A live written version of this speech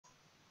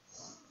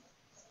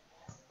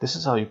This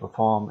is how you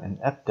perform an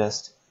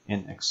f-test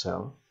in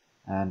Excel,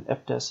 and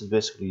f-test is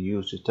basically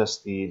used to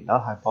test the null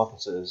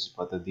hypothesis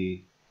whether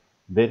the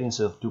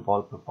variances of two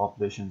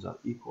populations are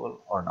equal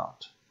or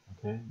not.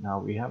 Okay, now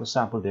we have a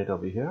sample data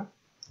over here.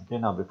 Okay,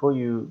 now before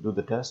you do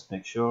the test,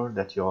 make sure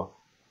that your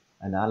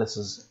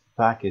analysis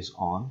pack is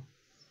on.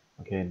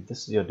 Okay,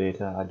 this is your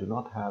data. I do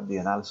not have the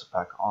analysis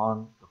pack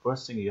on. The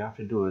first thing you have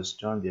to do is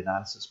turn the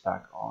analysis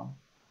pack on.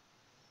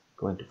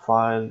 Go into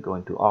File, go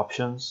into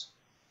Options.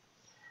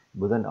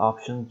 Within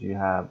Options, you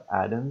have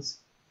Add-ins.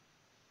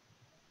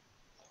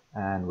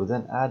 And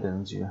within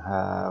Add-ins, you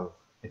have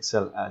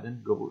Excel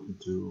add-in.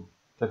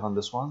 Click on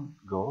this one,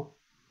 go,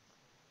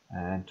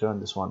 and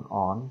turn this one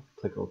on.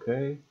 Click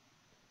OK.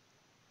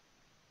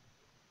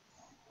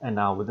 And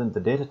now within the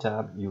Data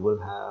tab, you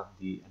will have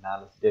the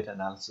data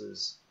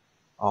analysis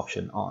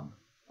option on.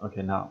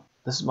 Okay, now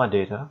this is my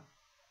data,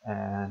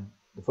 and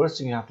the first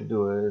thing you have to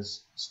do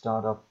is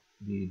start up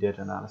the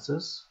data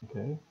analysis.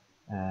 Okay,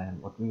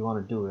 and what we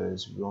want to do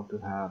is we want to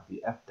have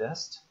the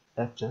f-test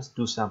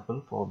do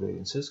sample for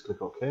variances.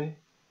 Click OK,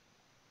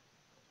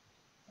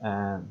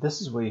 and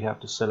this is where you have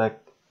to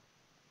select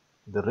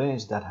the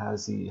range that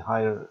has the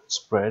higher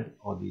spread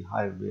or the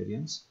higher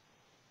variance,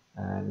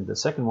 and the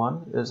second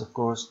one is of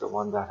course the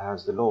one that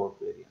has the lower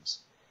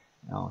variance.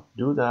 Now to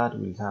do that,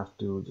 we have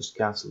to just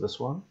cancel this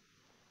one,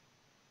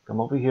 come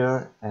over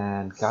here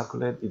and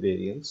calculate the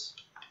variance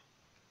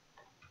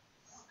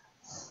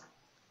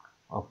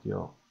of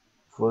your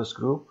first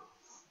group.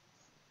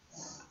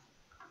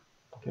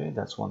 Okay,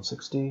 that's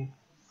 160,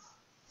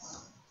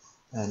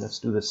 and let's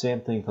do the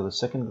same thing for the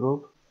second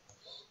group.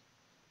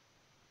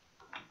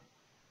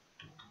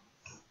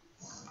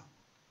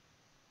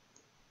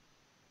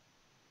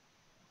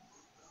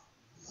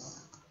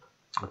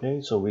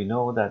 Okay, so we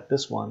know that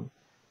this one,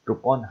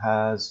 group 1,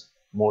 has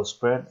more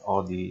spread,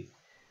 or the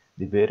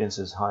variance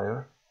is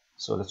higher.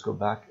 So let's go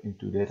back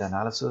into data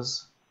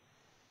analysis,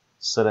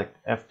 select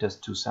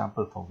f-test to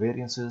sample for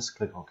variances,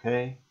 click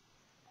OK.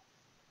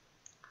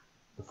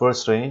 The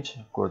first range,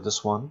 of course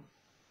this one,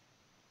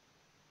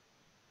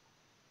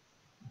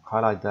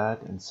 highlight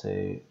that and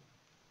say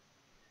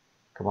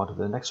come on to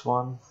the next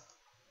one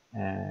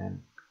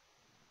and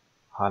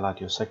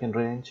highlight your second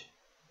range.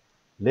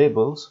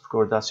 Labels, of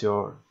course that's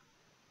your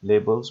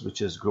labels,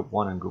 which is group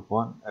 1 and group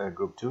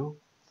 2,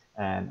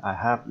 and I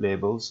have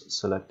labels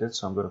selected,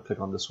 so I'm going to click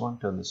on this one,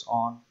 turn this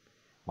on.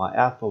 My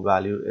alpha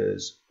value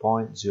is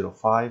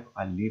 0.05.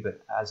 I leave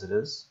it as it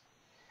is.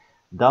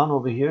 Down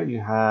over here you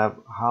have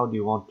how do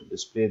you want to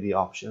display the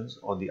options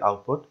or the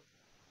output.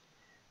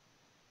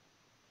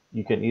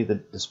 You can either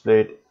display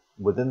it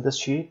within the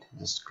sheet,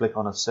 just click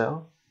on a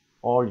cell,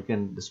 or you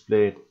can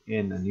display it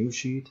in a new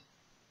sheet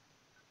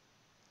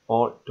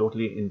or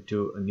totally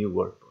into a new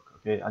workbook.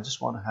 Okay, I just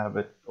want to have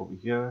it over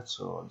here,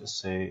 so I'll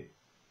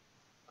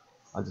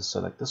just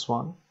select this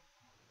one.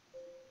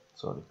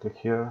 So I'll click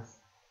here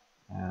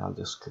and I'll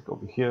just click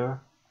over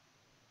here,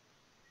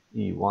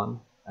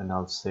 E1, and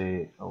I'll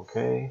say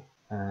OK,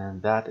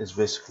 and that is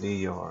basically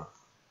your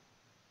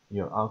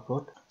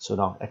output. So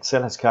now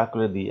Excel has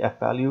calculated the F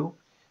value,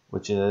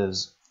 which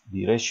is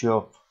the ratio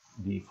of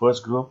the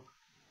first group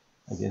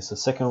against the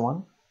second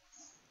one.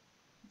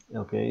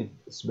 Okay,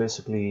 it's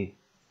basically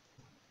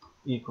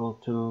equal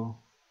to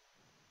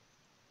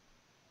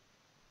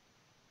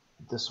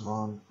this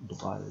one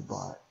divided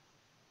by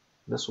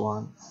this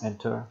one,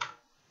 enter,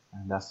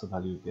 and that's the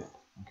value you get.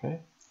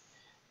 Okay,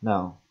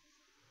 now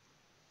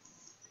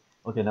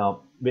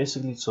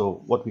basically,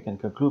 so what we can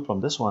conclude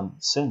from this one,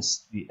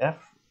 since the F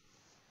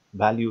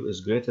value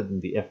is greater than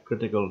the F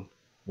critical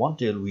one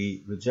tail,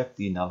 we reject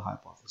the null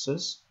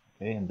hypothesis.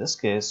 Okay, in this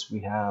case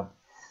we have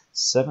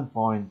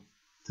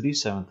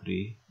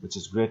 7.373, which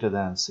is greater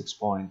than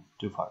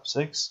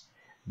 6.256.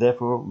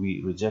 Therefore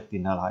we reject the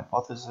null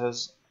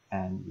hypothesis,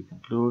 and we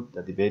conclude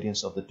that the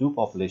variance of the two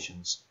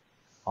populations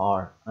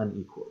are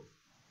unequal.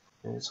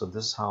 Okay, so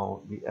this is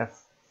how the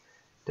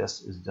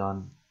f-test is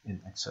done in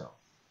Excel.